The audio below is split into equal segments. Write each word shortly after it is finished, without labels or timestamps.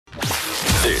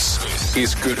This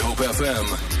is Good Hope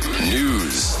FM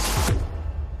News.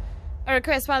 A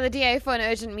request by the DA for an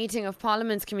urgent meeting of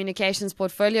Parliament's Communications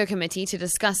Portfolio Committee to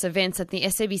discuss events at the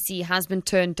SABC has been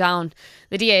turned down.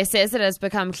 The DA says it has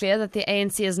become clear that the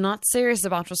ANC is not serious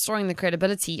about restoring the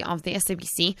credibility of the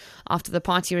SABC after the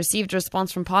party received a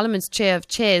response from Parliament's Chair of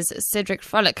Chairs, Cedric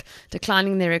Frolick,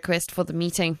 declining their request for the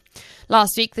meeting.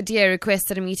 Last week, the DA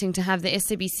requested a meeting to have the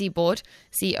SABC board,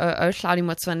 COO Hlaudi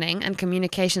Motsoeneng and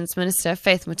Communications Minister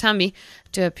Faith Muthambi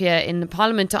to appear in the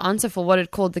Parliament to answer for what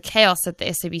it called the chaos at the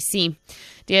SABC.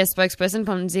 DA spokesperson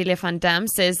Pamzile van Dam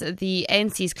says the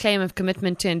ANC's claim of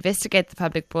commitment to investigate the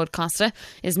public broadcaster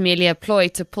is merely a ploy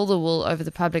to pull the wool over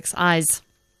the public's eyes.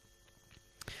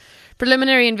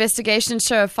 Preliminary investigations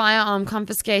show a firearm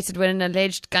confiscated when an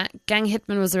alleged gang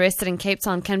hitman was arrested in Cape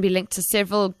Town can be linked to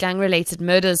several gang-related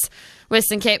murders.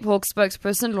 Western Cape Hawk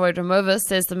spokesperson Lloyd Ramova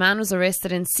says the man was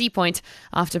arrested in Sea Point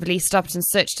after police stopped and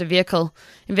searched a vehicle.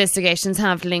 Investigations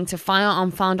have linked a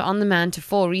firearm found on the man to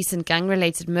 4 recent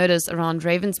gang-related murders around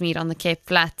Ravensmead on the Cape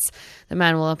Flats. The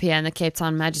man will appear in the Cape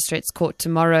Town Magistrates Court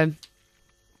tomorrow.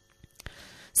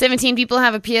 17 people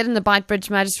have appeared in the Beitbridge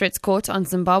Magistrates Court on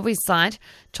Zimbabwe's side,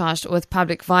 charged with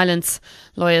public violence.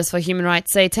 Lawyers for human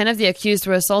rights say 10 of the accused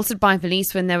were assaulted by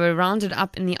police when they were rounded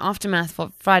up in the aftermath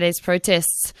of Friday's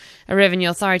protests. A revenue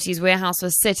authority's warehouse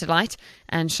was set alight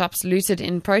and shops looted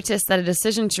in protest at a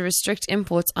decision to restrict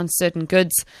imports on certain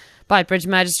goods. Beitbridge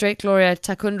Magistrate Gloria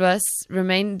Takundwa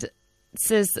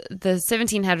says the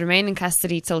 17 had remained in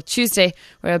custody till Tuesday,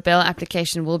 where a bail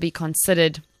application will be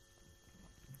considered.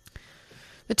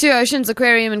 The Two Oceans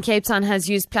Aquarium in Cape Town has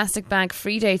used Plastic Bag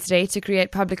Free Day today to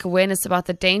create public awareness about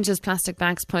the dangers plastic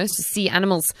bags pose to sea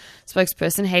animals.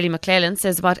 Spokesperson Hayley McClellan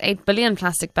says about 8 billion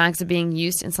plastic bags are being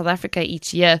used in South Africa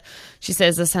each year. She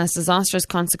says this has disastrous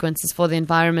consequences for the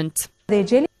environment.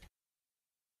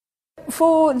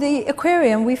 For the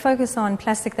aquarium, we focus on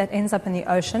plastic that ends up in the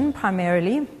ocean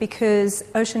primarily because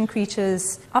ocean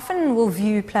creatures often will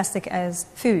view plastic as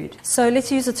food. So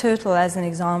let's use a turtle as an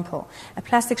example. A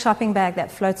plastic shopping bag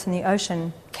that floats in the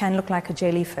ocean can look like a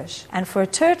jellyfish. And for a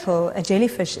turtle, a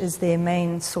jellyfish is their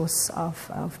main source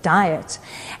of diet.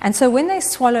 And so when they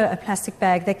swallow a plastic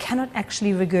bag, they cannot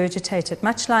actually regurgitate it,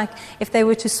 much like if they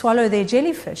were to swallow their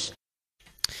jellyfish.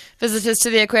 Visitors to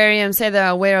the aquarium say they're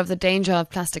aware of the danger of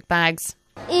plastic bags.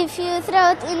 If you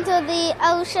throw it into the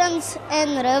oceans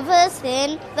and rivers,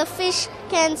 then the fish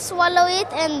can swallow it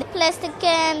and the plastic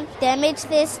can damage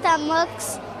their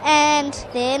stomachs and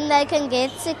then they can get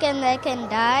sick and they can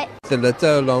die. The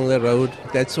litter along the road,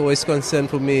 that's always a concern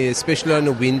for me, especially on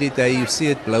a windy day. You see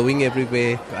it blowing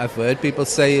everywhere. I've heard people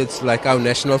say it's like our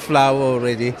national flower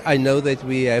already. I know that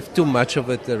we have too much of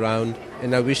it around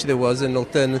and I wish there was an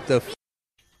alternative.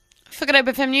 For Good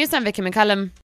Hope FM News, I'm Vicky McCallum.